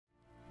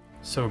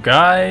So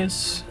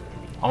guys,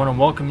 I want to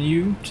welcome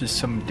you to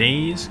some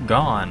Days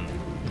Gone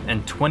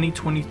in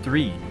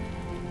 2023.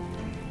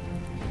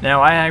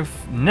 Now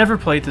I've never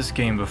played this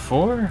game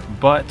before,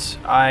 but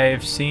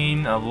I've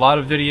seen a lot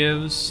of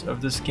videos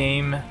of this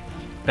game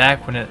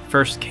back when it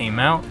first came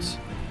out.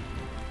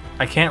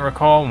 I can't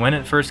recall when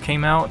it first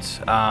came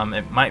out,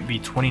 it might be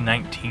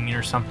 2019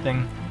 or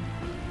something.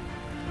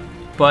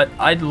 But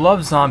I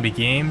love zombie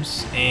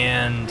games,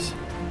 and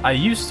I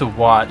used to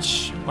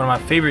watch one of my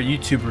favorite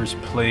YouTubers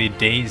play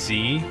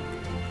DayZ.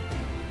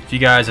 If you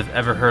guys have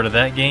ever heard of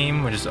that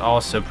game, which is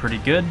also pretty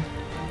good.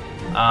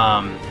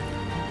 But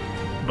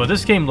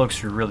this game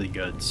looks really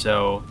good,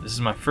 so this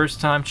is my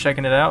first time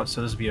checking it out,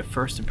 so this will be a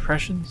first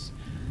impressions.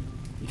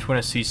 If you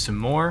want to see some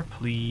more,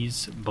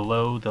 please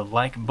blow the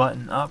like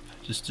button up,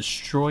 just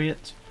destroy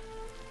it.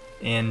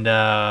 And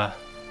yeah,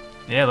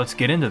 let's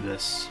get into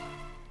this.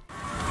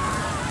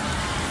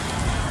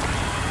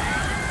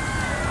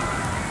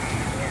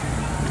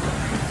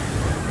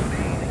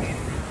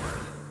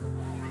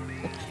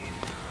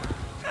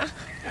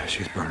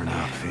 She's burning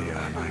out. The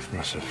knife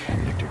must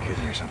have nicked her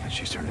kidney or something.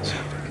 She's turning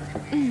septic.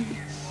 How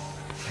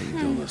you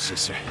doing, little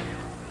sister?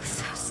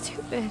 So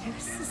stupid. It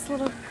was this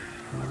little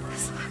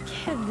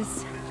kid.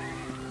 This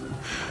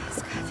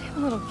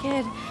goddamn little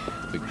kid.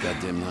 Big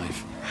goddamn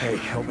knife. Hey,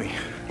 help me.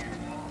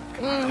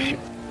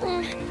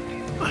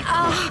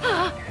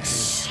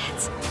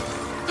 Shit.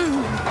 Hey,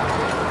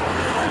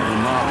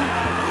 Mom.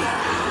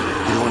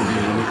 You want to be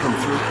when we come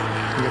through?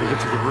 We gotta get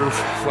to the roof.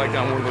 Flag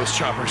down one of those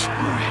choppers. All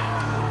right.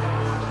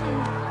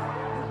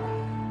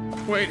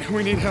 Wait,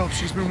 we need help.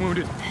 She's been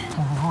wounded.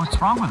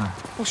 What's wrong with her?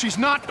 Well, she's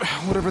not.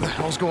 Whatever the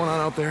hell's going on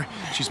out there,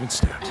 she's been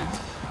stabbed.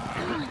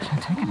 I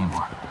can't take it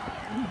anymore.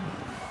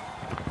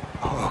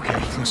 Oh, okay.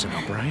 Listen,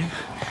 O'Brien.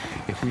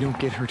 If we don't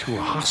get her to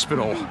a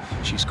hospital,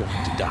 she's going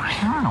to die.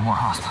 There are no more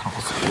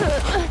hospitals.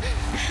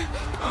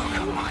 Oh,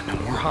 come on. No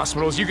more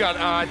hospitals. You got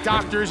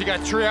doctors, you got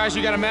triage,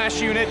 you got a MASH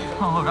unit.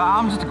 Oh, look,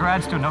 I'm just a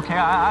grad student, okay?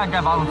 I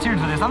got volunteered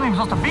for this. I'm not even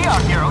supposed to be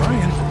out here,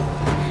 O'Brien.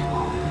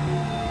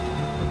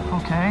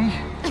 okay?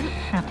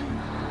 Shit.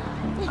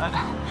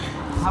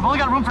 I've only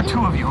got room for two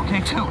of you,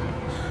 okay? Two.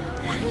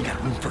 We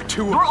got room for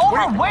two of You're us.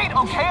 overweight,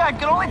 okay? I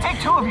can only take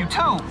two of you,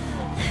 two.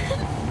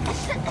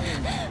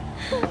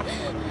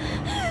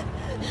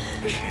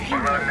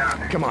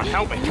 Come on,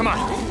 help me. Come on.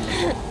 All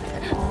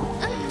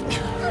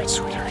right,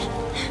 sweetheart.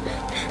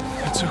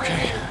 It's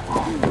okay.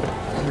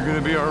 You're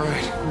gonna be all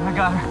right. I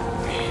got her.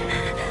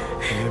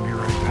 I'm gonna be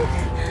right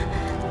back.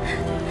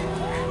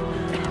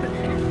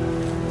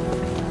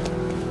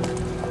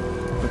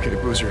 Okay,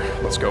 Boozer,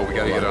 let's go. We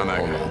gotta get on that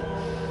Hold guy. on.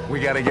 We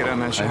gotta get on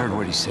that I ship. heard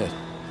what he said.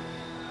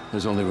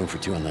 There's only room for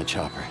two on that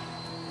chopper.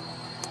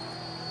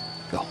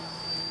 Go.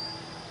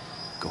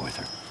 Go with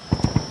her.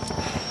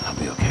 I'll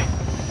be okay.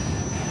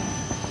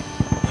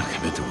 Look,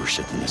 I've been through worse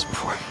shit than this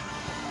before.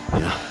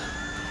 You know?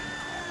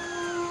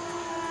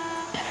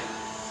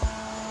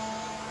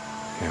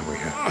 Yeah, we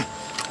have.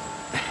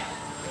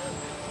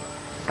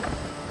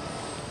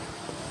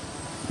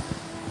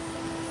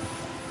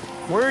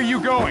 Where are you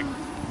going?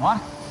 What?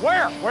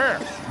 Where?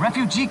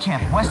 Refugee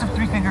camp, west of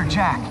Three Finger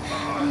Jack.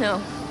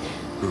 No.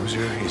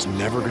 Boozer is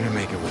never gonna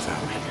make it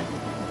without me.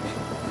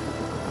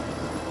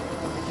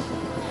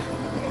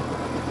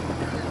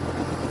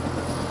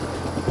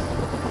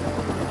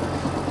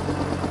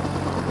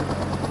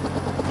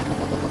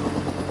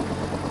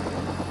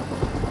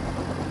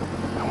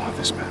 I want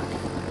this back.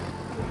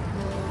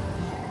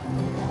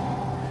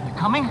 You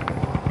coming?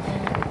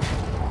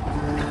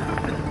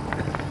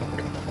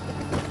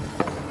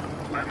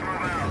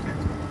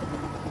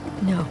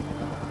 No.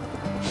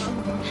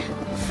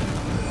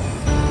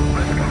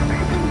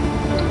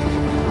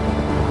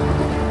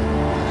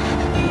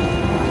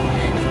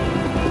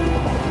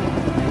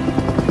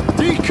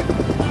 Deke!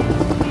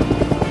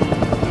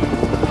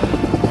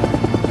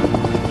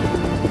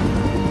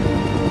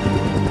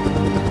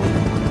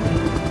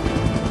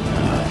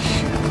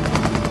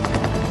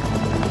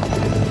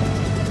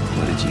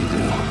 What did you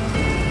do?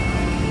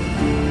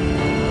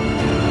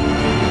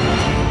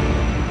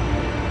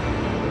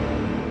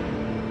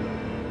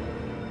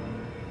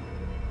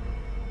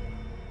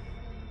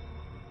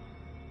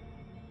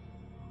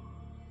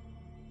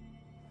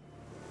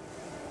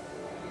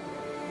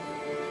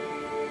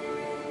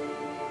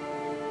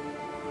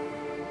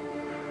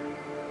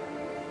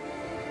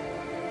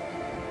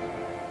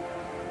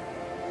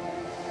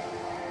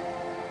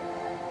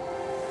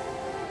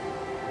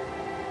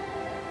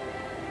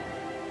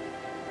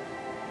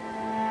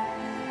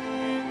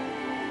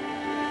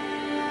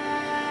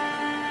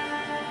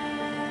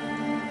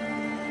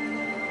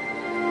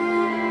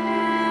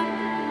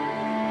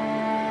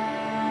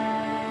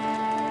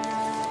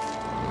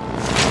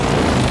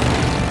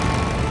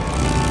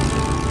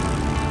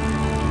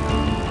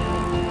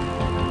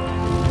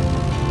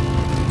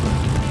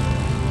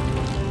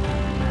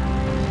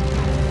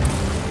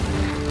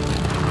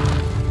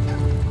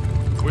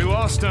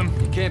 lost him.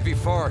 He can't be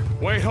far.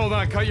 Wait, hold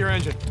on. Cut your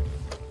engine.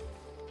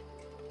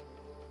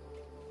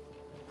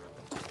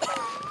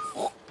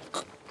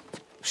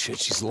 Shit,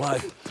 she's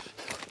alive.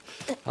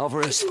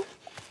 Alvarez.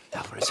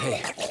 Alvarez,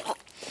 hey.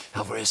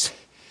 Alvarez,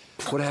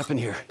 what happened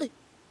here?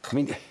 I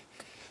mean,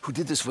 who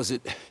did this? Was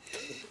it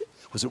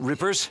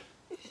Rippers?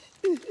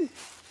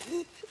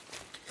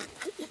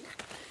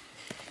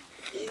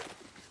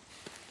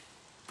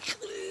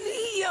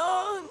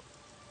 Leon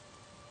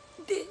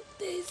did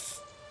this.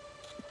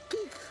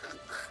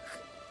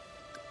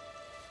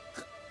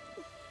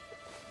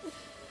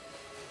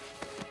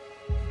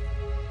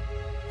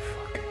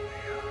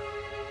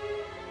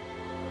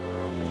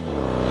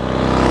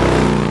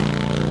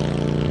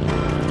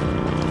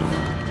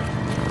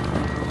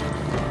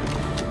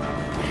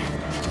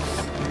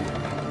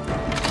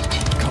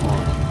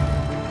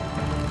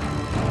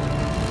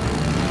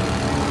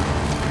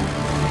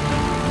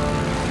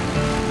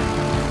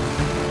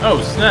 Oh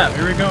snap,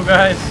 here we go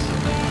guys.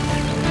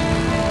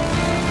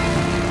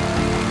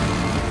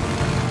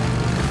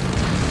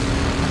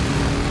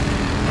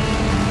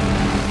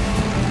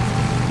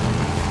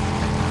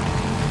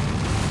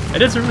 It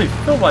doesn't really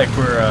feel like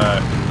we're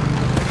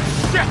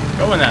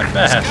going that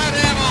fast. Got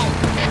ammo!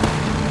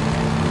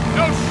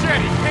 No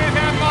shit, he can't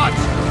have much!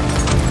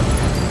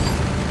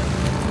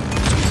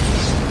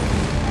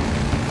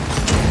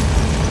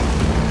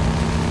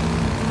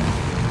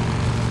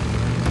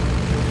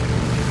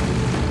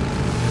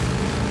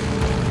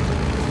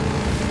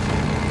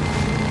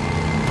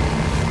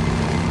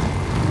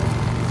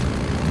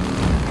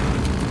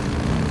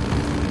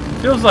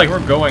 Feels like we're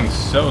going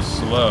so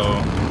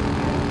slow.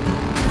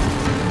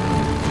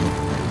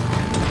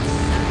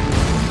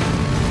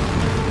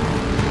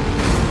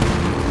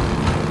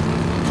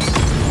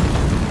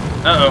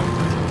 Uh-oh.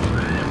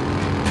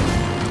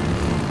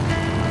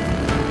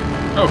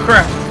 Oh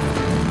crap!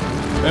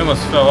 I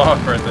almost fell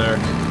off right there.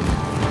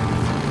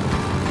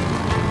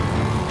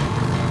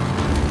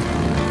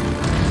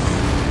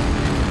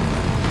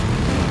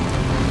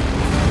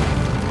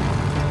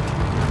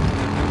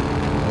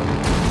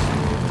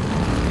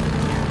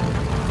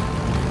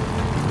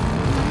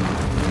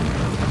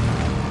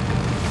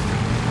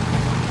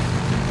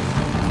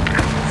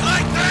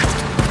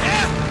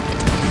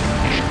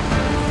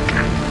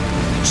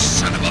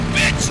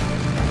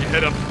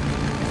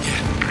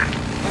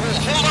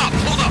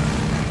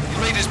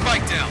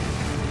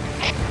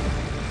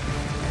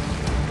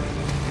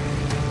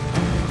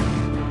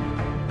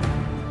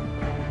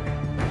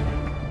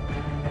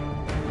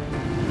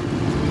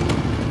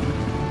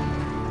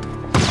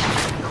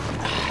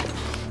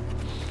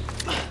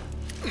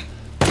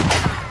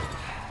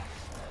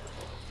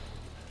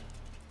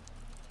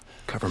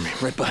 Cover me,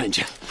 right behind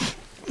you.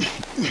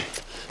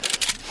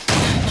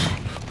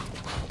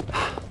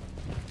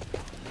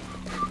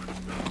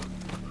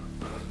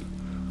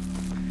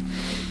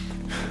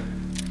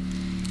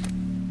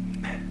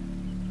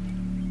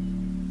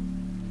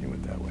 You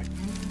went that way.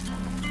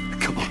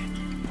 Come on.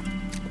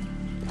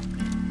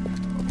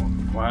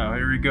 Wow,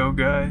 here we go,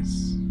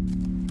 guys.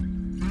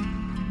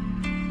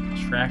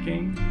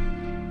 Tracking.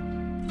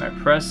 I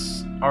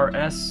press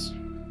RS.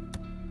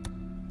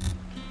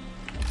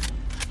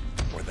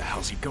 Where the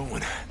hell's he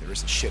going? There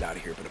isn't shit out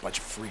of here but a bunch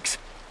of freaks.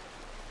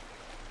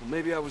 Well,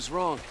 maybe I was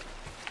wrong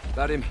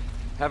about him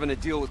having to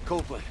deal with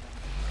Copeland.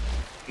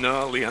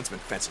 No, Leon's been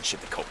fencing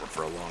shit to Copeland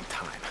for a long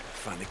time.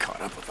 Finally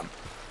caught up with him.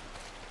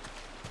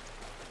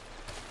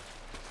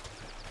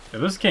 Yeah,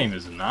 this game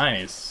is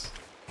nice.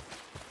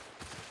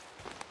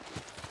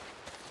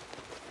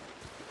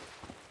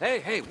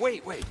 Hey,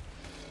 wait.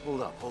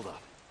 Hold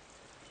up.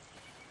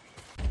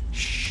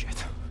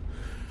 Shit.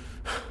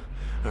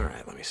 All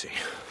right, let me see.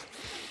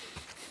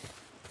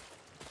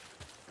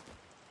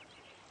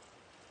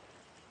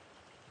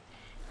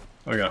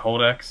 Oh, we got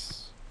hold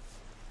X.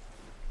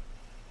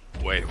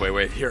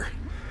 Wait, here.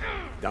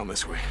 Down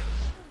this way.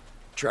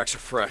 Tracks are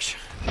fresh.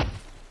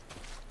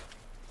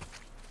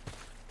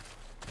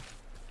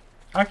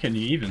 How can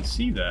you even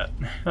see that?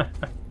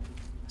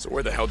 So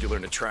where the hell did you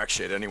learn to track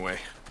shit anyway?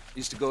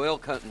 Used to go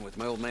elk hunting with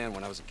my old man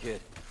when I was a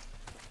kid.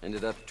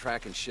 Ended up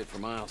tracking shit for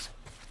miles.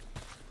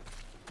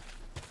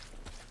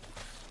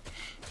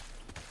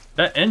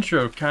 That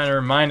intro kind of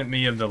reminded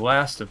me of The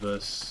Last of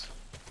Us,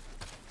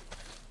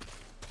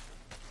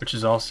 which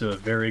is also a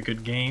very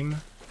good game.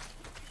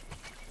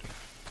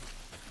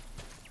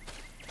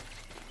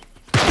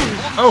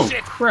 Oh,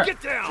 shit. crap!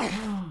 Get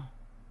down!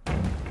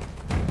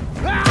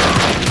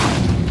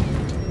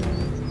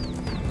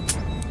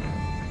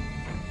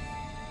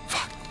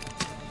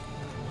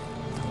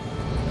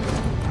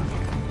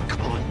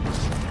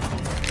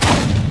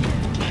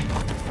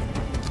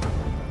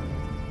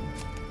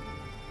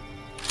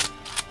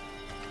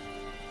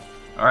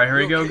 Alright, here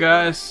we go,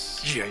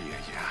 guys. Yeah.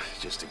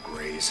 Just a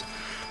graze.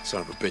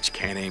 Son of a bitch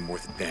can't aim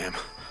worth a damn.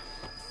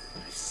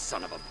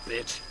 Son of a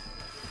bitch.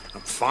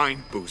 I'm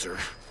fine, boozer.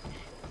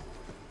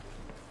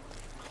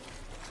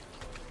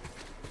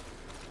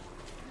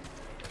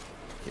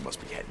 He must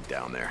be heading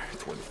down there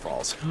toward the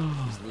falls.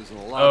 He's losing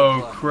a lot of Oh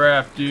blood.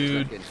 crap, He's not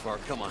dude. getting far.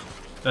 Come on.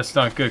 That's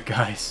not good,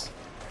 guys.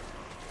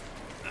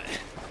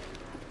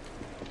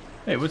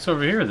 Hey, what's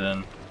over here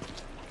then?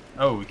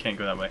 Oh, we can't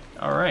go that way.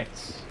 Alright.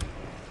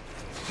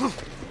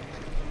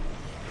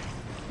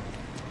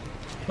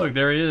 Look,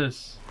 there he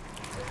is.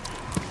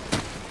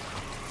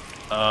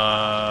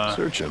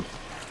 Search him.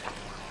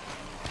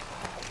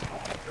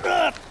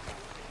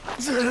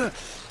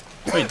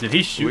 Wait, did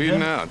he shoot Bleeding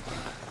him? out.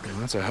 Well,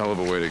 that's a hell of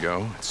a way to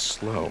go. It's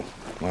slow.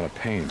 A lot of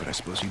pain, but I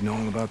suppose you'd know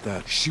all about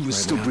that. She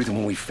was still breathing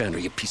when we found her,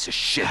 you piece of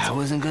shit. I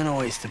wasn't gonna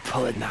waste a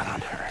bullet, not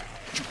on her.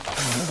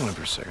 Hold on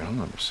for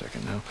a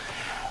second now.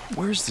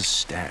 Where's the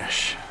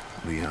stash,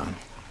 Leon?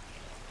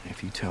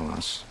 If you tell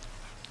us.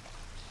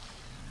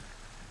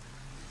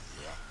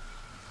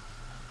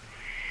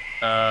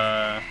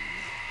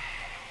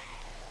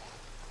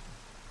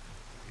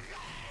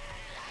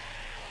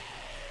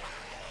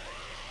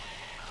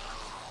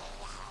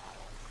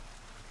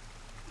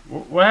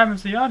 What happened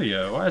to the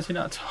audio? Why is he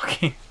not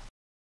talking?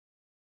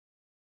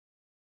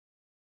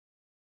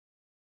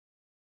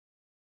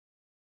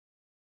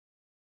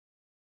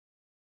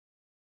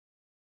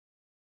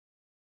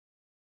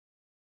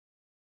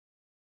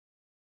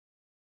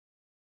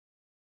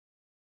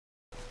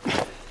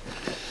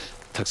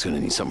 Tuck's gonna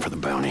need something for the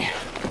bounty.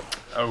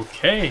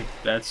 Okay,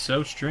 that's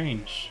so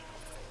strange.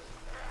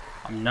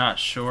 I'm not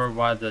sure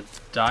why the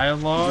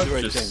dialogue You did the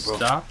right just thing,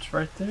 bro. stopped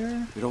right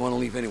there. We don't want to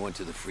leave anyone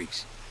to the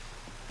freaks.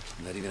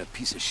 Not even a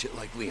piece of shit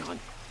like Leon.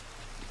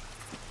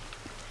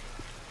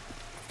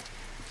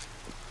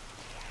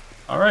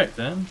 Alright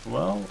then,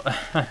 well,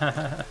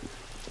 that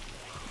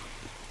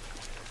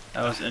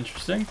was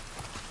interesting.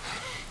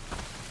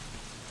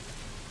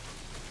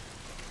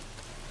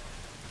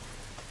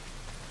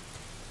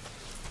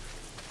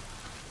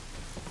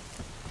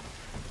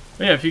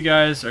 But yeah, if you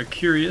guys are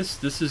curious,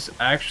 this is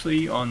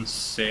actually on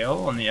sale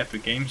on the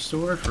Epic Games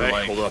Store for Hey,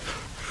 like hold up.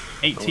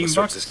 18 search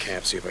bucks. this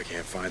camp, see if I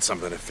can't find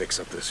something to fix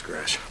up this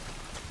scratch.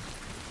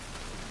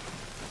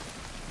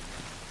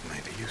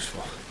 Might be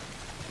useful.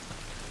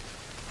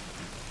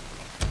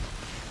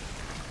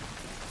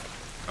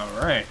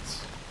 Alright.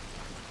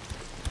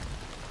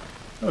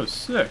 Oh,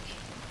 sick.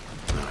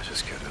 No, I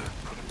just gotta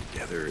put them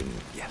together and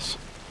yes.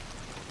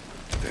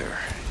 There,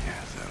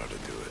 yeah, that ought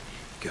to do it.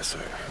 Guess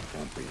I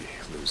won't be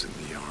losing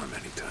the arm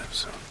anytime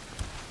soon.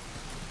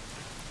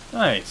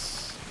 Nice.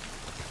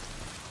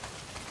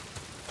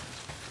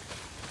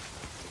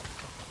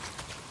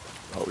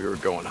 Thought we were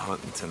going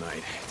hunting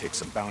tonight. Take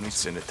some bounties,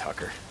 send it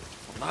Tucker.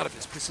 A lot of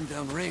it's pissing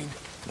down rain.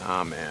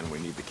 Nah, man, we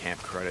need the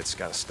camp credits.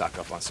 Gotta stock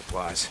up on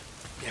supplies.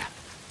 Yeah,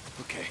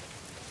 okay.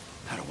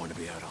 I don't want to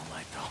be out all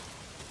night, though.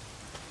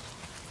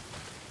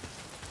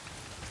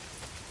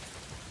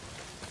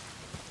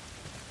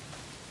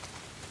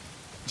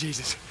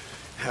 Jesus,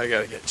 I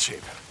gotta get in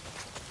shape.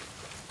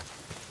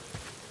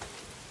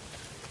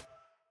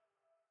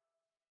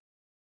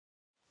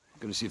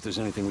 Gonna see if there's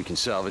anything we can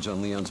salvage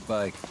on Leon's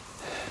bike.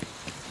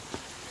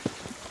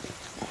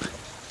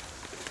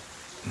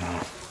 No.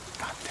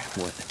 God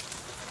damn. What?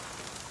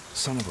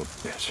 Son of a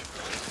bitch.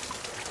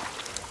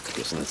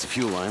 Guessing that's the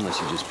fuel line, unless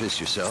you just pissed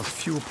yourself.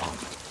 Fuel pump.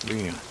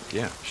 Leon.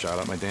 Yeah, shot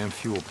up my damn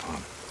fuel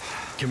pump.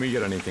 Can we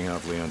get anything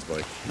off Leon's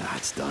bike? Nah,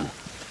 it's done.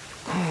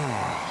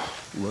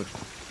 Look,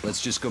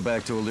 let's just go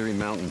back to O'Leary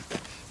Mountain.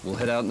 We'll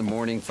head out in the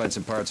morning, find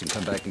some parts, and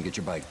come back and get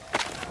your bike.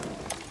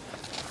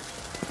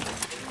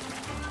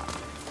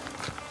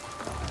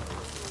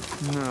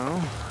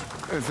 No.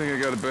 I think I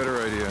got a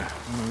better idea.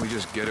 We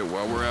just get it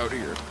while we're out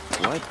here.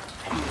 What?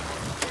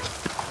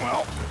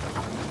 Well...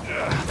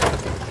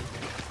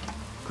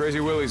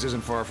 Crazy Willie's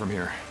isn't far from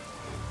here.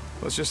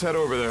 Let's just head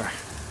over there.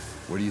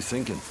 What are you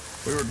thinking?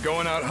 We were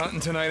going out hunting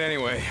tonight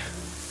anyway.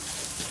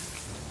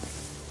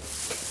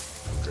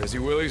 Crazy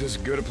Willie's is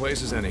as good a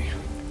place as any.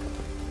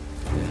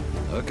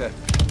 Yeah, okay.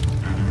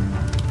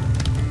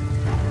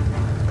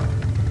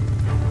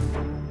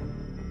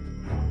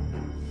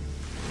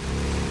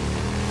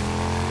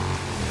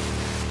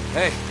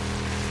 Hey,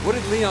 what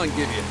did Leon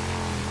give you?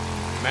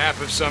 Map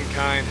of some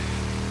kind.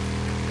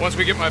 Once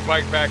we get my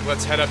bike back,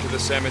 let's head up to the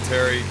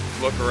cemetery,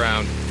 look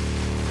around.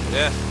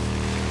 Yeah,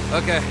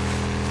 okay.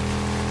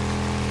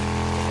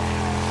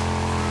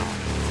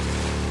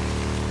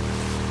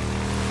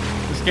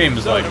 This game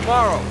is like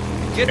tomorrow,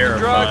 get the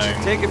drugs,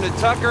 terrifying. take him to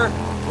Tucker,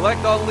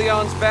 collect on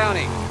Leon's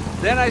bounty.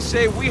 Then I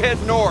say we head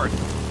north.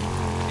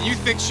 You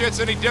think shit's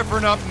any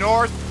different up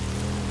north?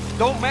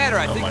 Don't matter,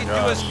 I Oh think my it'd do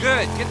us gosh.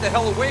 good. Get the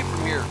hell away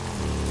from here.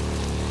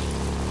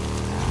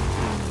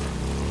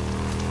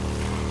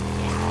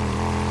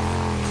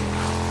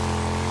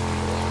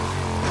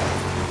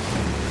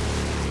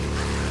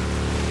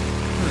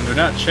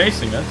 They're not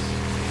chasing us.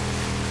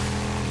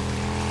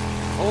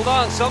 Hold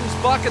on, something's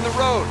blocking the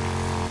road.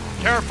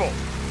 Careful.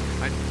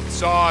 I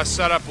saw a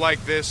setup like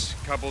this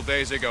a couple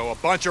days ago. A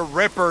bunch of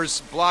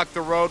rippers blocked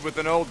the road with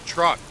an old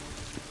truck.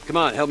 Come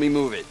on, help me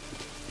move it.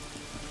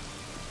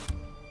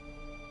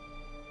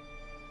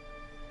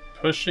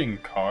 Pushing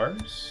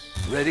cars?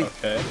 Ready?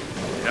 Okay.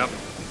 Yep.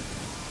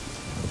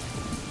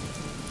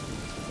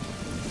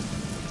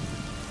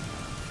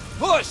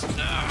 Push!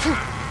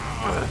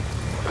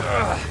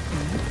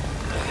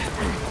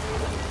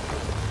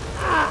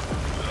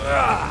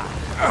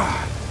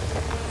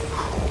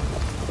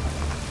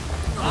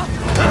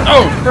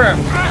 Oh, crap!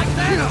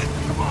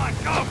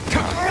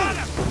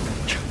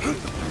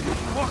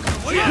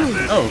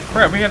 Oh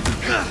crap, we have to...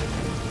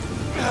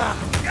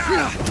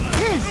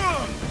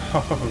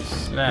 Oh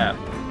snap.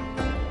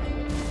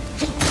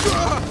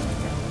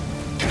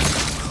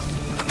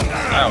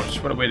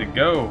 Ouch, what a way to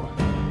go.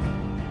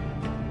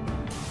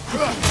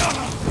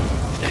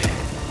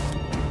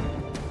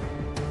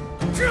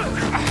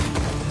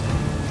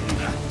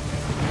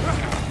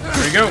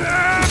 There we go.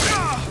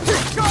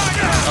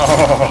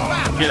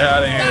 Oh, get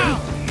out of here.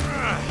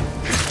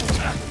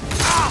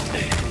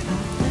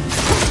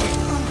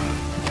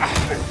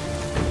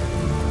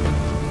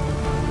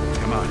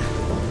 Come on.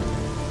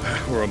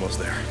 We're almost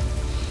there.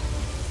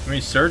 Can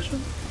we search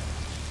him?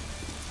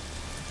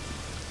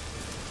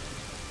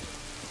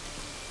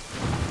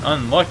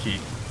 Unlucky.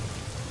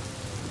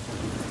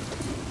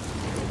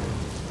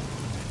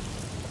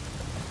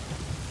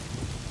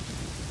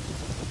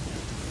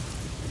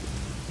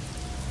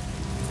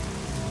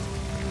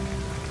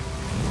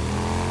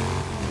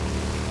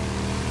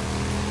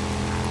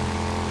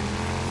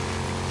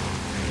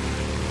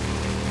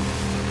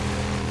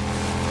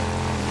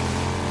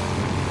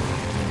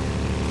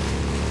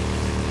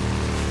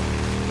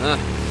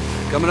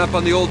 Coming up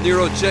on the old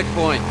Nero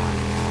checkpoint.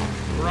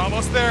 We're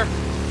almost there.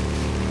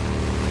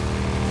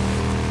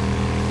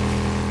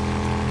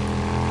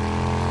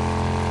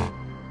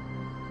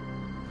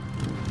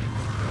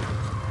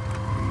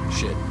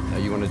 Shit, how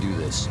you want to do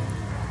this?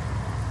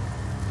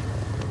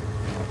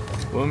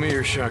 Loan me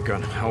your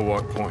shotgun. I'll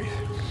walk point.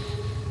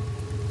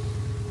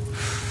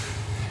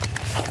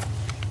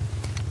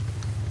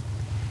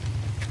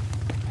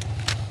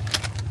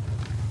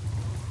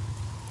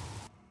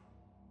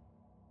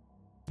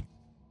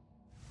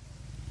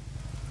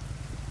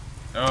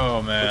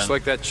 Oh man. Looks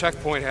like that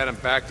checkpoint had him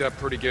backed up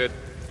pretty good.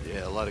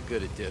 Yeah, a lot of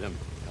good it did him.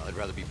 I'd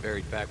rather be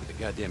buried back with the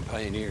goddamn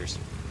pioneers.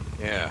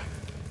 Yeah.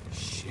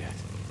 Shit,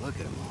 look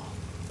at them all.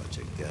 Bunch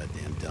of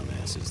goddamn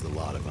dumbasses, the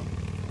lot of them.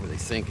 What are they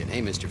thinking?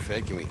 Hey, Mr.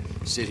 Fed, can we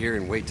sit here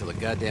and wait till the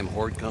goddamn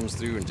horde comes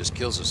through and just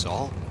kills us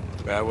all?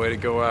 Bad way to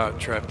go out,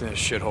 trapped in a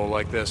shithole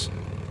like this.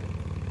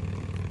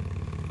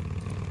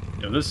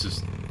 Yo, this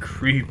is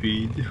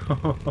creepy.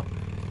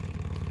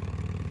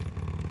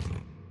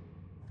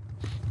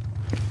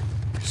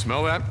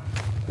 Smell that?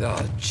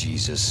 Oh,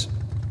 Jesus.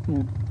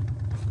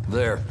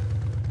 There.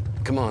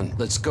 Come on,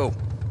 let's go.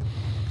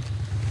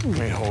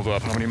 Hey, hold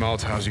up. How many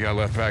Molotovs you got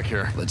left back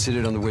here? Let's hit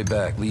it on the way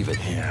back. Leave it.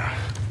 Yeah.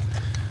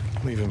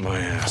 Leaving my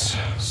ass.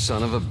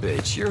 Son of a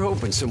bitch. You're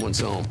hoping someone's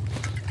home.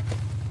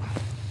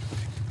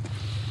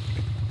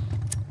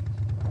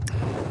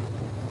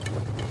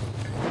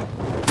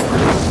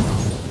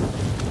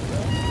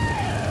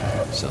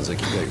 Sounds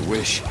like you got your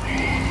wish.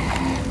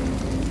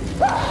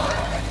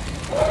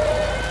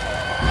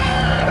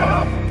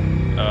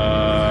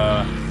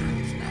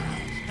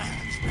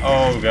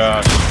 Oh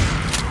gosh.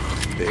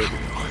 There we go.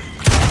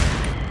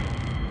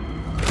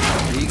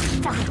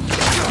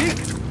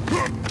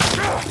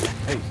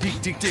 Hey,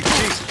 Deke.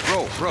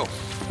 Bro. I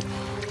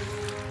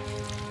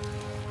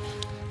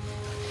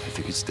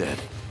think it's dead.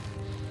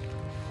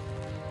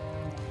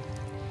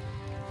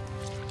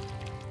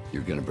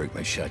 You're gonna break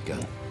my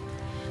shotgun.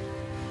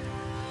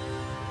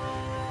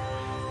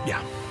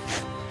 Yeah.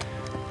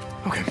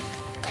 Okay.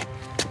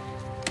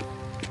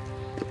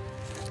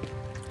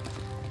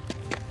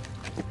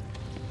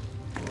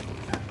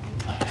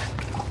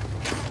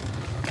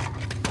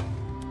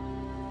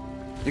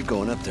 You're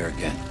going up there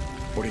again.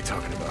 What are you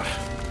talking about?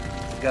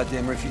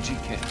 Goddamn refugee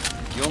camp.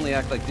 You only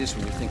act like this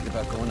when you're thinking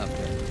about going up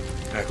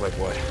there. Act like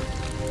what?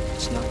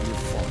 It's not your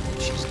fault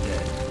that she's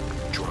dead.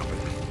 Drop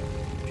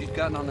it. If you'd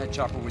gotten on that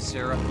chopper with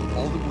Sarah,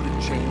 all that would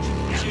have changed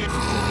is your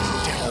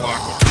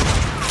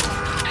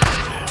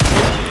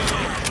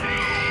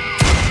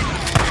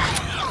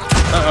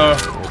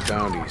More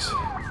bounties.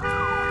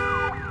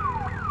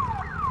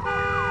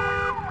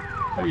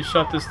 How do you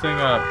shut this thing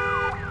up?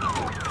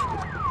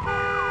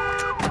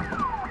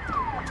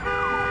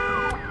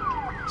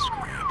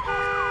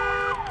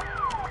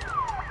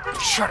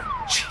 Shut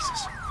up,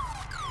 Jesus.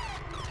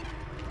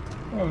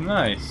 Oh,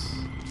 nice.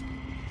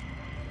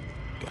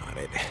 Got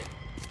it.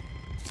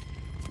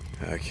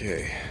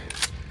 Okay.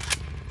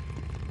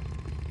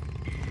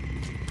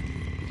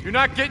 You're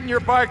not getting your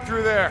bike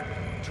through there.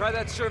 Try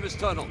that service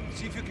tunnel.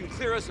 See if you can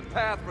clear us a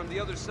path from the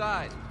other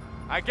side.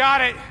 I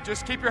got it.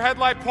 Just keep your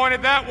headlight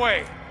pointed that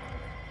way.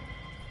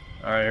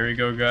 Alright, here we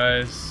go,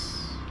 guys.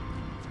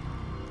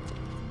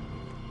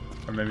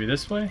 Or maybe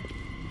this way?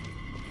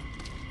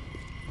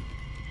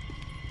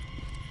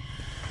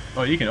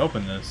 Oh, you can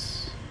open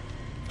this.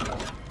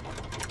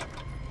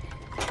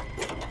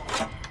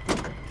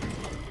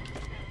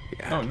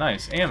 Yeah. Oh,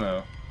 nice.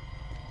 Ammo.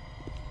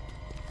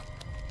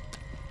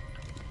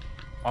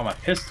 Oh, my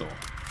pistol.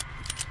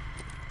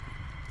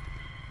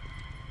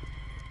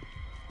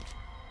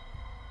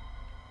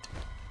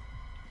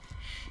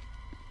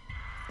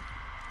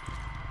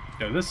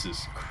 Yo, this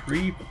is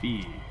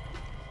creepy.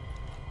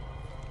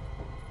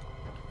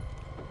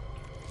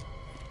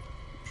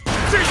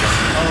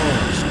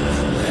 Oh,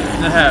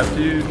 snap,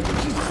 dude.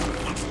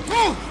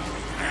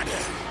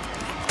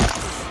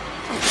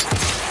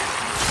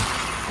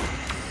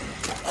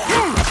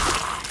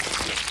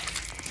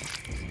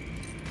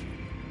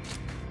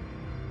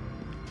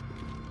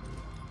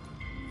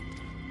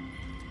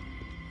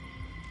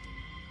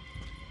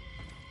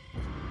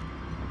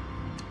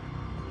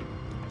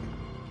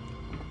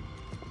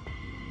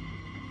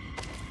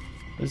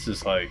 This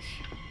is like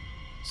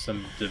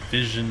some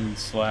Division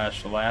 /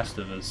 Last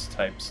of Us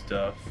type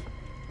stuff.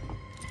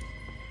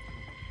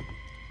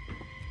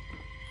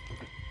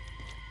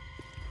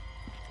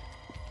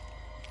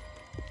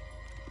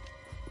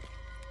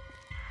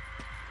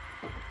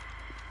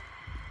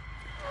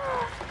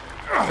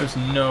 There's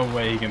no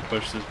way he can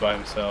push this by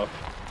himself.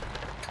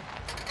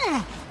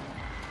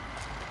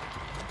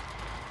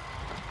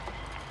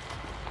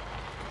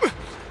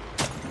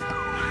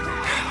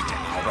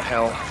 How the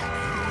hell?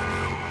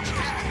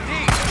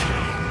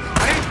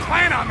 I didn't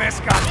plan on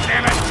this,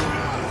 goddammit!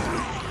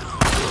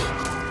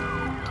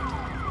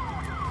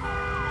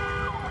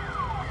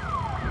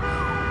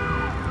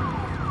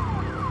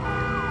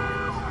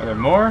 Are there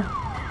more?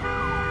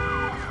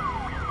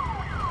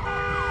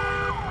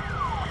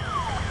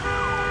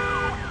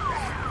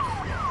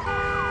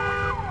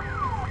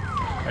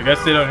 I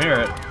guess they don't hear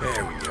it.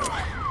 There we go.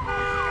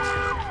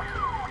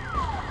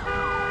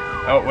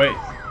 Oh, wait.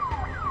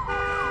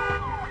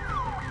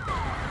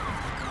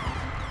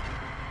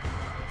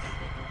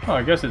 Oh,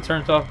 I guess it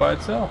turns off by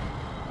itself.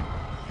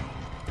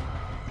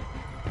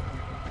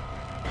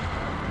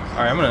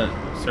 Alright, I'm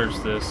gonna search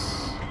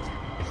this.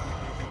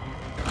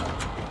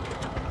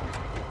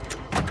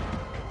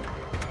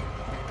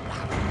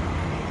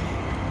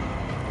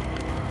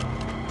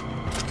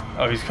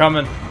 Oh, he's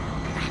coming.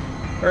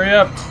 Hurry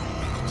up.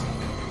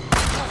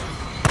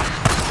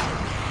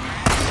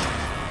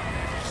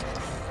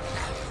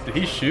 Did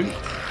he shoot?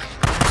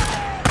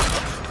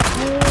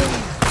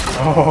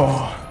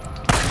 Oh.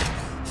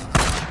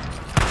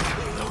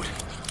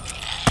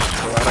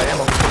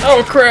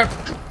 Oh crap!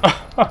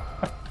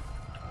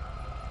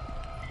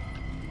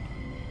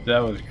 That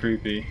was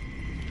creepy.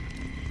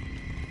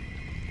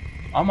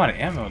 I'm out of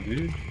ammo,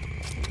 dude.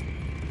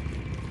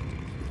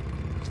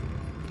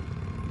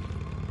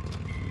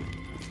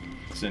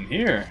 What's in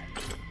here?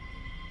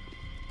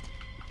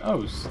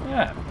 Oh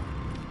snap.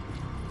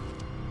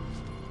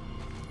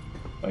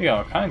 Oh, you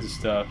got all kinds of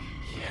stuff.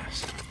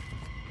 Yes.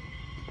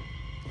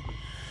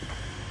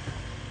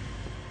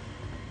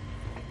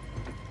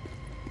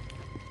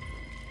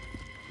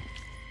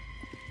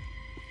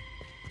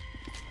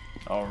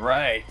 All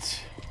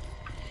right.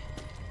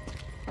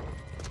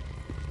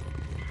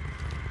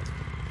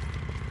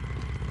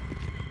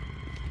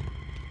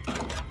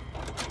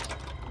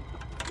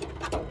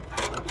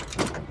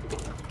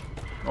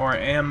 More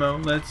ammo,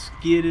 let's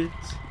get it.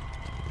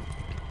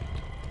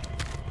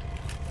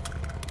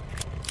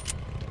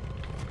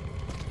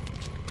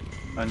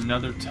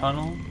 Another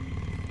tunnel?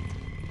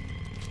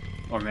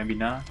 Or maybe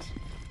not.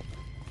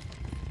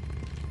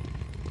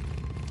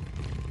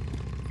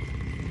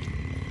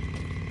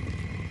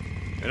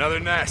 Another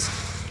nest.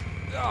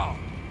 Oh.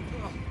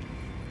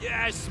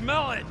 Yeah, I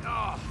smell it.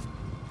 Oh.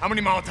 How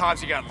many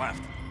Molotovs you got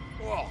left?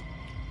 Whoa.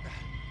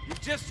 You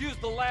just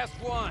used the last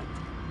one.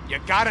 You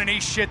got any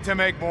shit to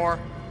make more?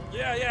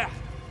 Yeah.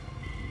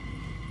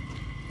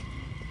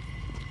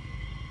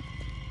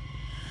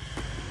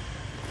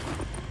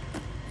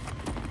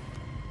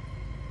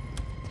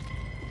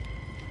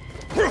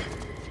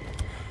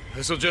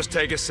 This'll just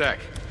take a sec.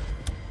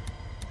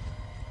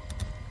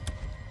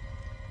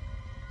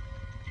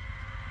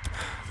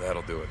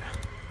 That'll do it.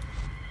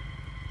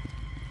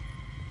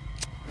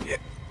 Yeah.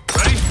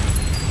 Ready?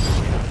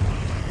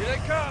 Here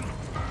they come.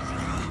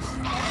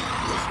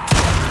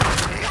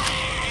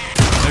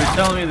 They're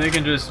telling me they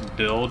can just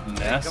build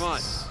nests? Come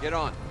on, get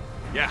on.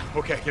 Yeah,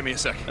 okay, give me a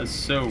sec. That's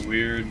so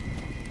weird.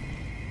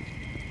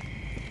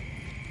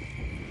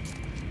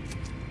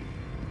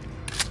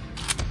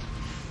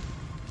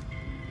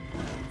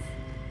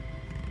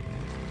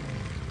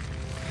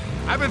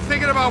 I've been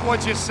thinking about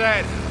what you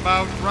said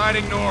about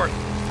riding north.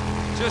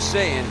 Just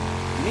saying,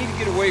 you need to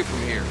get away from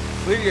here.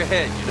 Clear your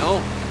head, you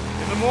know?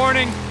 In the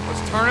morning,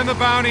 let's turn in the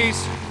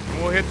bounties,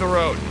 and we'll hit the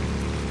road.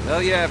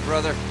 Hell yeah,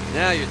 brother.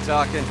 Now you're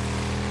talking.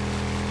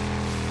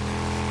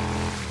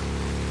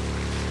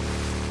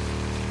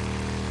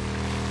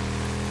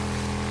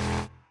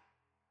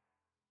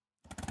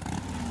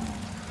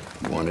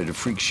 Wanted a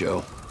freak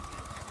show.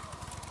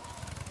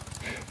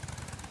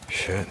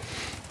 Shit.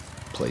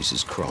 Place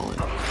is crawling.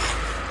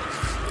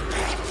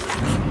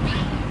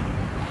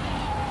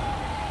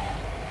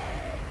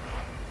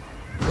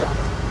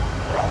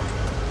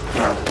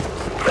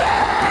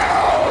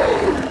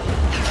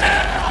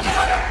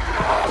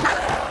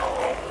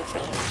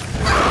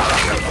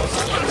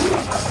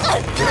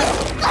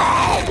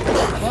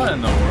 What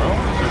in the world?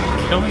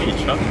 They're killing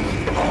each other?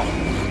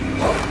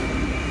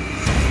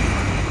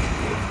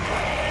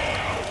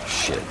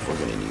 Shit, we're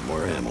gonna need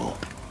more ammo.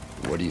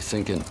 What are you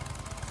thinking?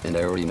 And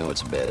I already know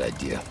it's a bad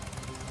idea.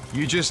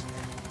 You just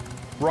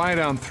ride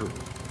on through.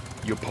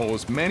 You pull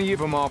as many of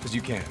them off as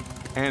you can.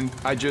 And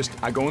I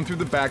go in through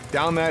the back,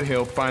 down that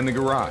hill, find the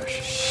garage.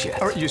 Shit.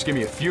 All right, you just give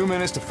me a few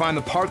minutes to find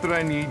the part that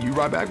I need. You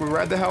ride back, we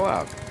ride the hell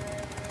out.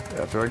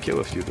 After I kill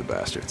a few of the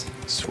bastards.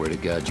 Swear to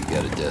God, you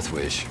got a death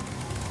wish.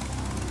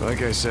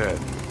 Like I said,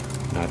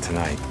 not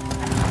tonight.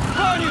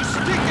 Run, you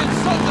stinking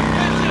sons of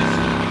bitches!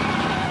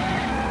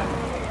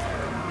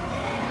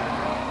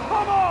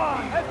 Come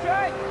on! That's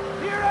right!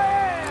 Here I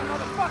am!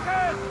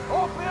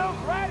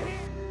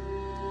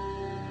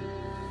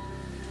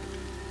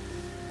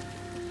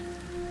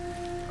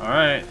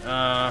 Alright,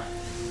 oh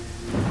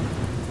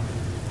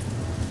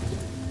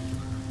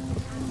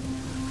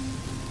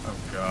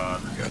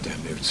god.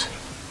 Goddamn newts.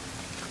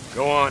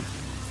 Go on.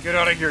 Get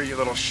out of here, you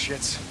little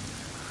shits.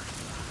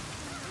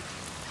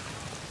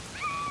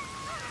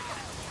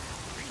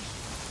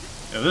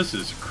 Yeah, this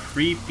is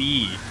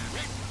creepy.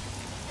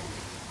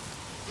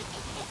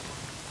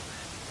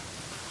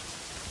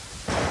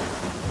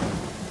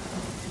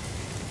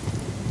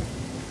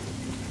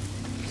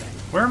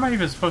 Where am I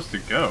even supposed to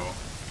go?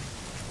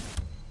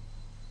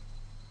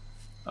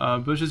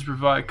 Bushes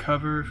provide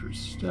cover for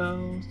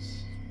stealth.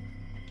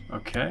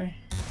 Okay.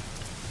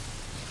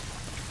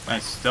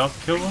 Nice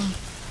stealth kill him.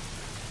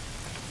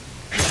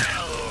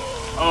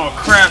 Oh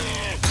crap!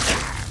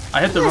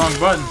 I hit the wrong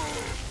button.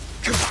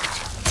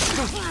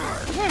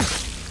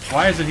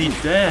 Why isn't he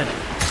dead?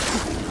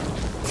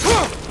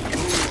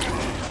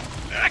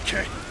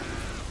 Okay.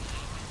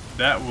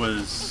 That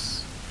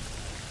was...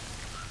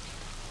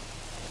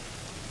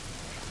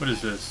 What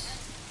is this?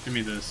 Give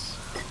me this.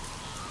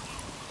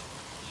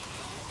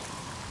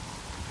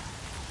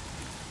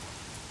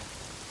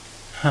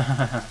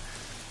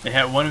 It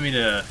had wanted me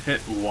to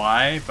hit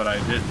Y, but I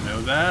didn't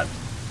know that.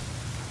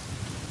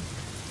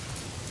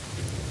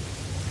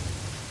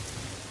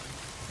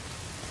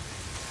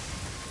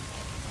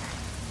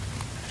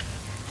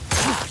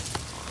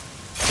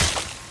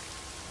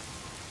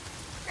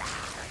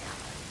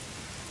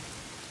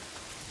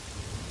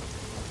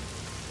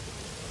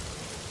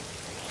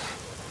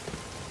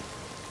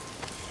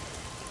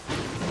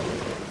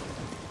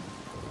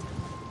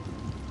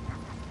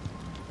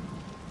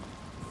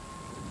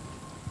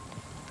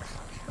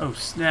 Oh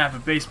snap, a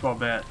baseball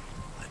bat.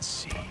 Let's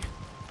see.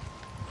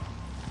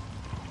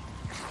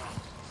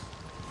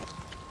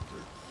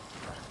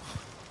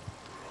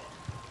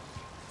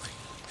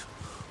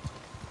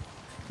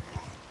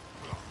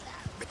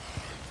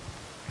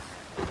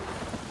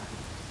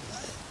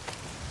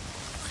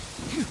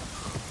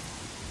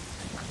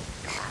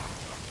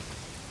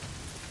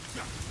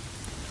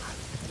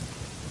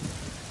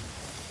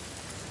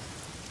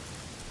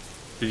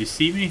 Did he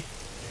see me?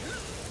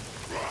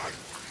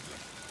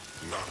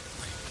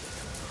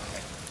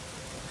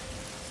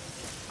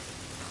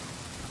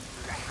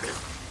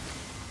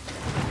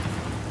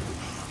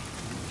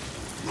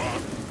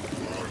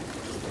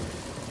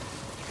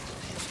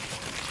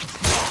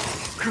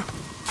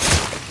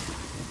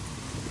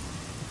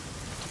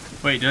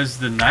 Wait, does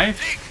the knife?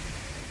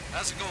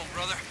 How's it going,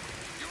 brother?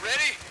 You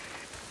ready?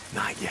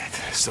 Not yet.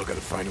 Still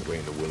gotta find a way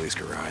into Willie's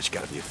garage.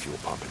 Gotta be a fuel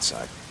pump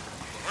inside.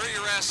 Well, hurry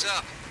your ass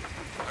up.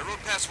 I rode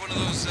past one of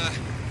those,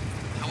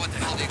 what the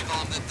hell do you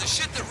call them? The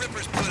shit that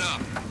Rippers put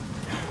up.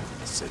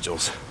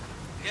 Sigils.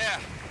 Yeah.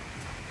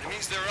 It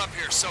means they're up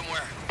here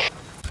somewhere.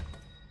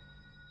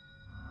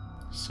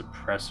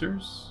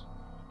 Suppressors?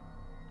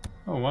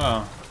 Oh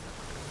wow.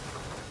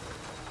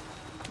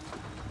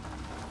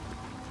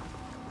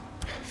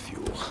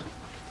 Fuel.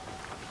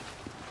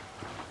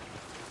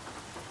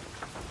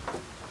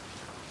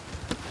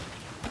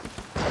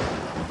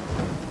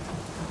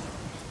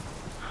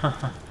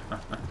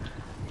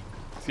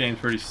 This game's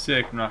pretty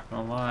sick, I'm not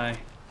gonna lie.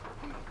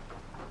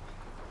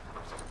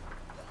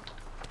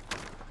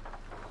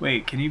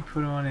 Wait, can you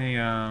put on a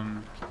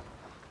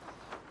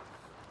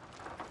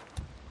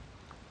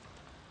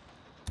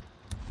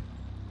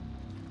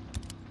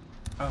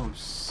oh,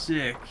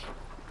 sick.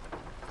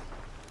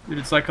 Dude,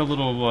 it's like a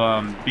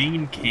little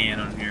bean can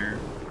on here.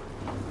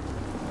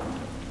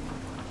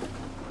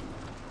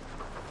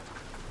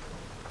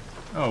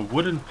 Oh,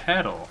 wooden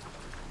paddle.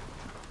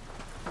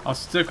 I'll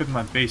stick with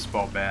my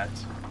baseball bat.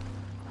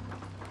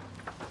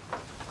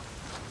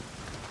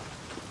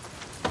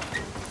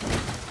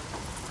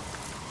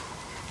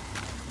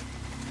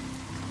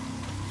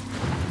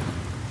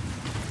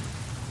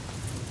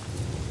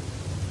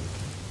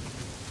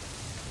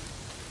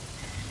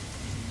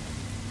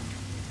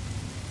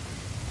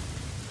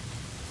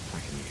 I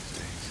can use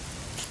these.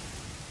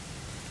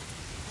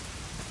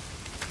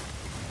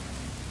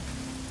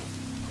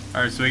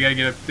 Alright, so we gotta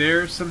get up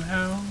there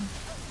somehow.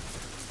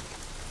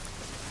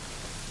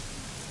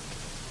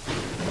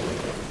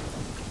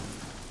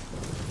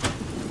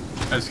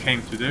 I just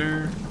came through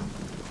there.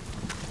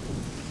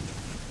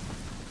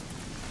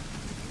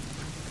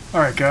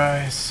 Alright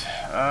guys,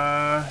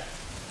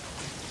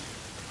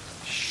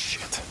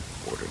 Shit.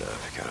 Boarded up.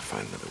 Gotta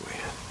find another way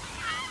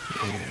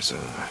in. Yeah, there's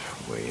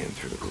a way in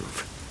through the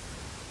roof.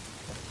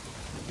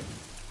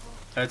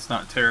 that's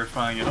not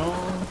terrifying at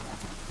all.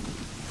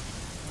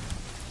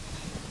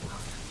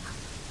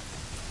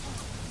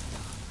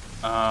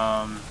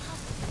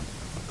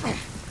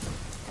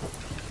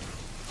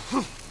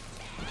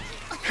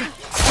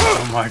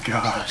 Oh my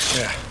gosh.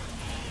 Yeah,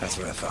 that's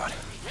what I thought.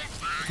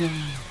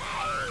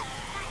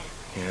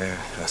 Yeah,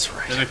 that's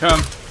right. Here they come.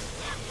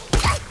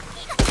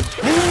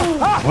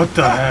 What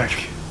the heck?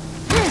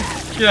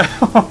 Yeah.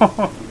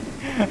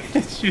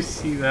 Did you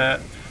see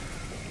that?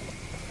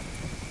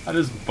 I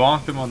just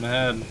bonked him on the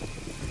head.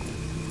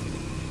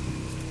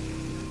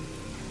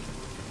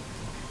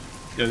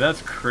 Yeah,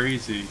 that's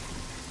crazy.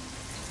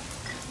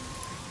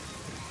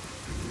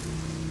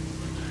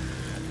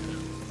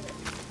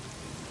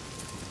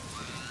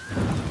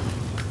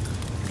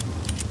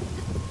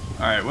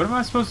 Alright, what am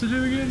I supposed to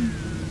do again?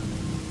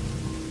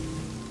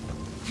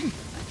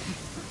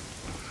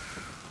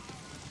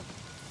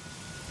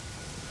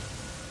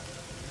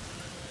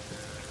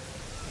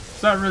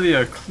 It's not really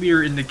a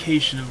clear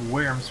indication of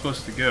where I'm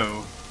supposed to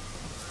go.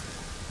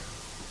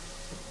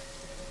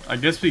 I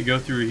guess we go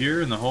through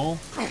here in the hole.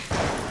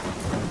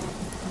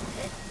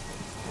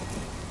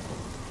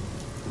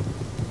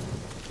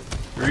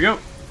 Here we go.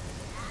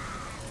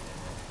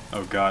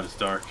 Oh god, it's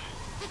dark.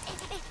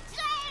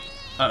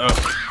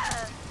 Uh-oh.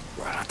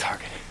 Right on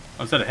target.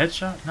 Oh, is that a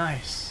headshot?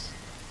 Nice.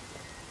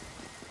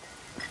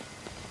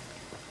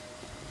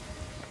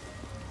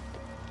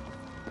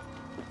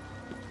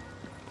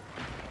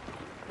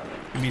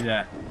 Give me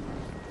that.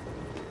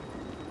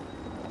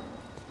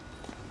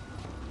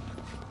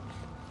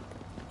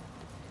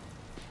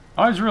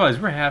 I just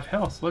realized we're half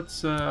health.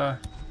 Let's, I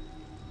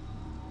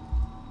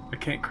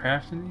can't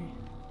craft any?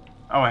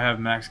 Oh, I have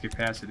max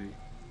capacity.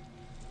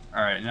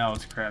 Alright, now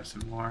let's craft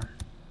some more.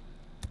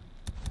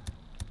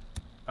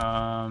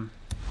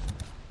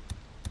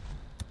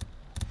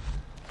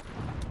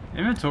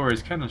 Inventory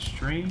is kind of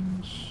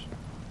strange.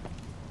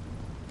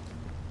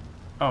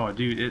 Oh,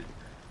 dude, it...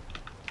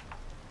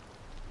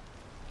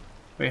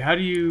 Wait, how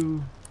do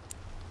you...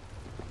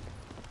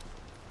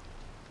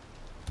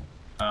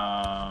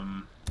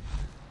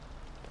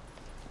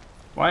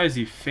 Why is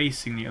he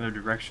facing the other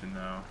direction,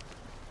 though?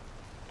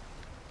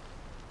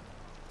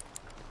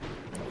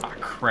 Ah,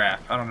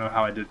 crap. I don't know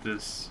how I did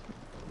this.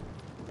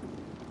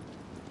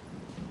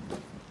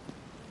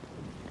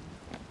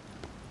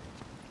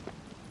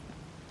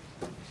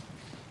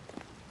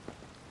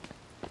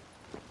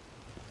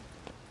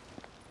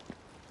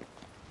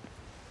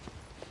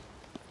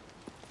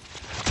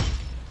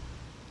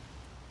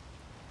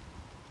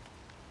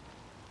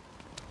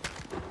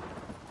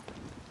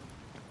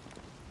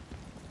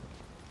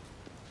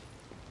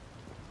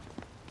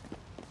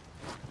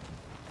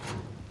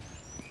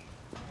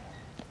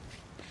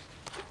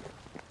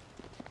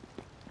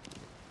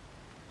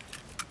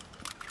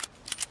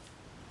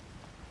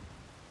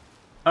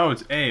 Oh,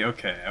 it's A,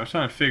 okay. I was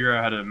trying to figure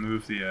out how to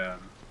move the,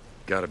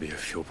 Gotta be a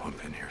fuel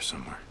pump in here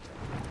somewhere.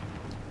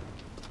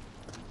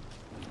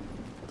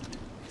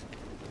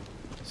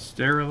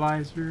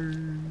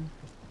 sterilizer.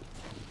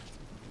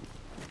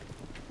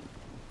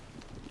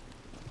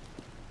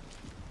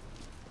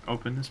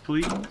 Open this,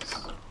 please.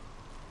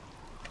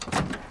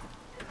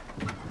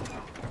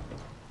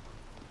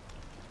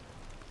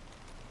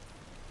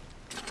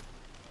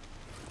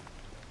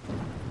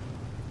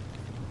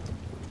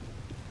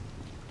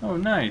 Oh,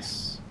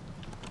 nice.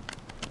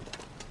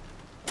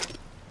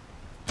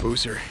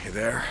 Boozer, you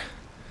there?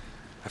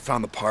 I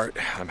found the part.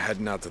 I'm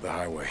heading out to the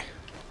highway.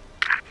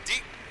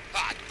 Deep.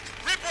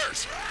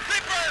 Rippers!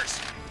 Rippers!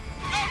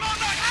 No, no,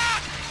 no!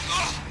 Ah!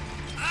 Oh.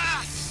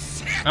 Ah,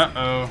 shit!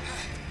 Uh-oh.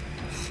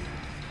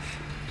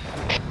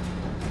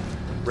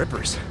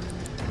 Rippers.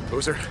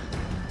 Boozer?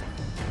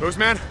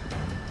 Boozman?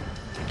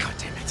 God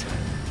damn it.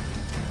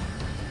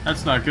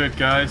 That's not good,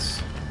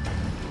 guys.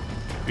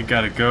 We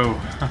gotta go.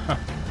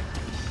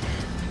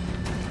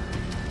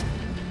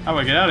 How do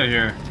I get out of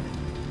here?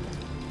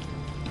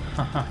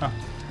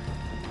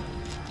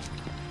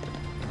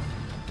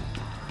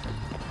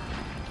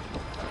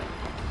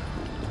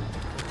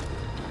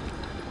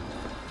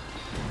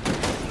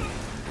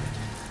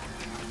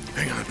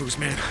 Hang on,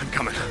 Boozman. I'm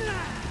coming.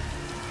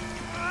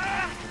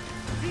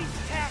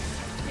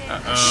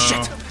 Uh-oh.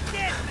 Shit!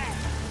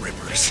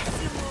 Rippers.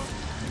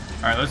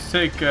 Alright, let's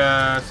take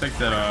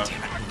that off.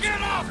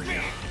 Get off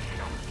me!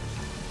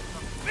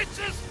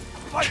 Bitches!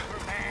 Viper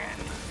man!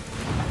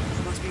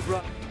 Must be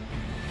rough.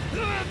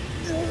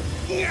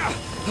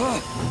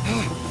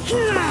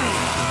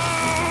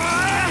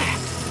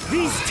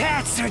 These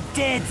tats are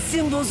dead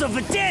symbols of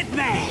a dead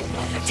man.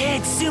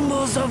 Dead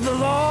symbols of the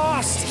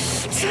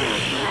lost.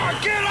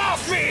 Get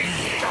off me!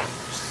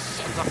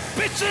 Sons of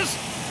bitches!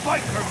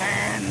 Viper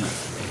man!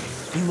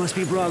 You must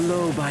be brought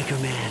low, biker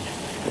man.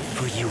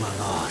 For you are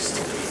lost,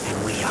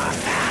 and we are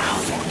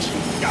found.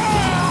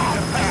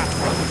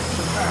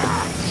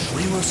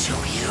 We will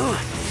show you.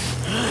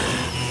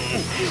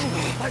 You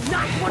are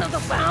not one of the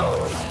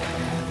found.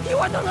 You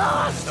are the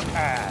lost. The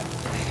pad.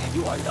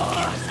 You are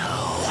lost.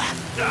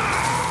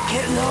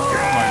 Get low.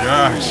 Oh my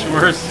gosh,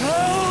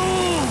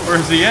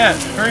 where's he at?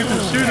 Hurry up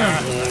and shoot him.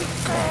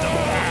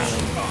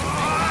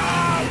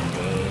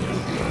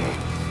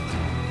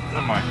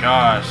 Oh my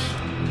gosh.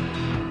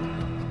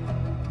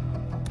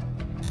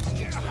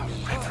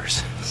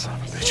 Rippers. Son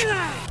of a bitch.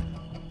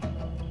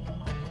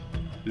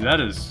 Dude, that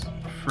is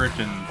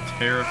freaking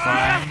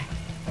terrifying.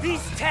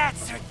 These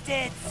tats are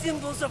dead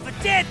symbols of a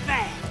dead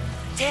man.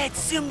 Dead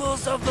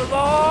symbols of the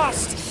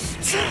lost.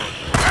 Get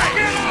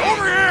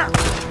over here!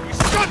 You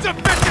sons of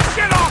bitches!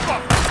 Get off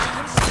him!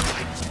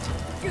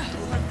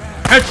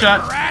 Headshot!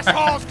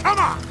 Assholes, come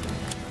on!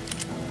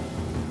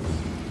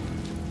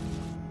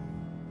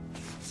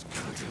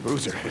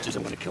 Boozer. Bitches,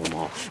 I'm gonna kill them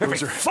all.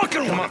 Boozer.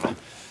 Fucking one of them!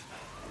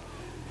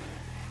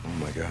 Oh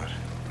my god.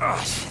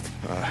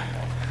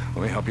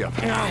 Let me help you up.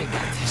 I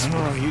got this.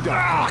 No, you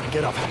don't.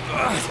 Get up.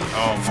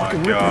 Oh my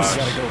Fucking gosh.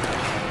 Gotta go.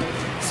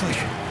 It's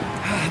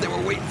like they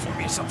were waiting for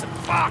me or something.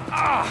 Fuck.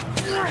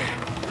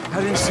 I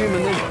didn't see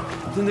them,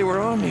 and then they were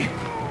on me.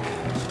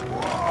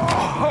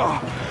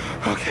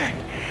 Okay.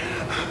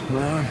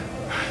 Mom,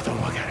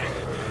 Don't look at it.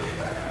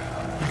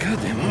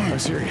 goddamn I'm arm.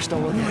 serious.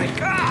 Don't look Oh my at it.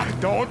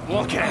 God! Don't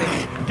look at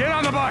it. Get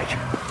on the bike.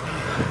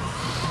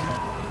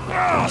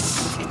 Oh,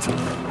 shit.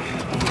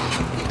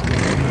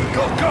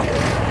 Go, go.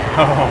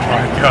 Oh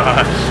my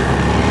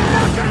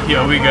gosh.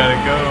 Yo, we gotta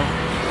go.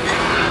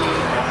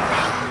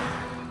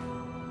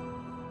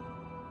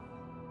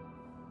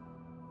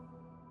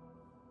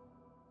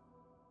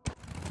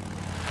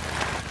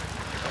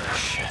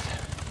 Shit.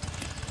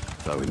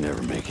 Thought we'd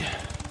never make it.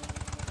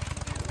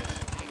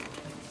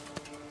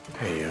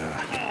 Hey,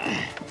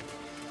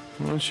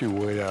 why don't you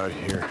wait out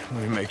here?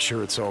 Let me make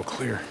sure it's all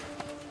clear.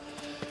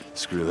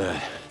 Screw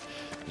that.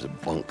 There's a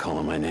bunk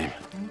calling my name.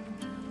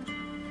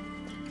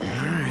 All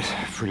right.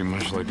 Pretty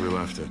much like we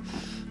left it.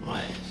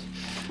 What?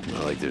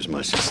 Not like there's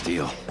much to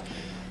steal.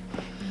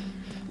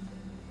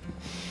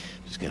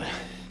 Just gonna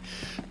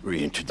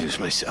reintroduce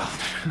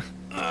myself.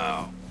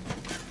 Oh,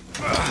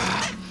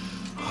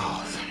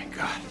 thank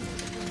God.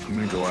 I'm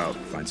gonna go out,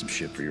 find some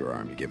shit for your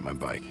arm. You get my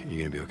bike. You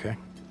gonna be okay?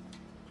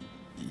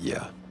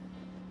 Yeah.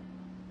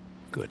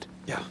 Good.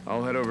 Yeah.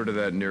 I'll head over to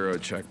that Nero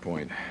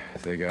checkpoint.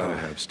 They gotta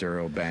have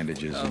sterile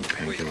bandages and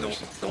Wait,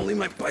 painkillers. don't leave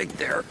my bike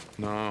there.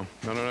 No.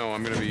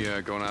 I'm gonna be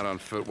going out on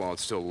foot while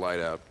it's still light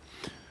out.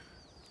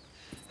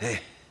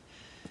 Hey,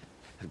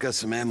 I've got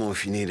some ammo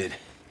if you need it.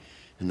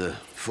 In the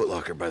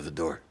footlocker by the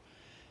door.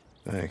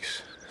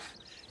 Thanks.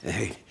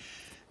 Hey,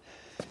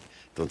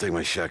 don't take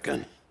my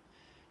shotgun.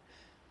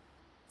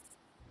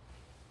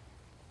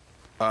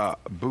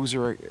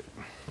 Boozer.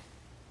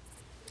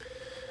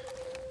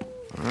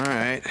 All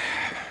right.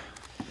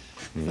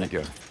 Here you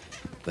go.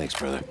 Thanks,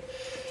 brother.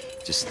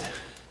 Just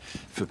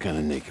feel kind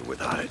of naked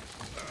without it.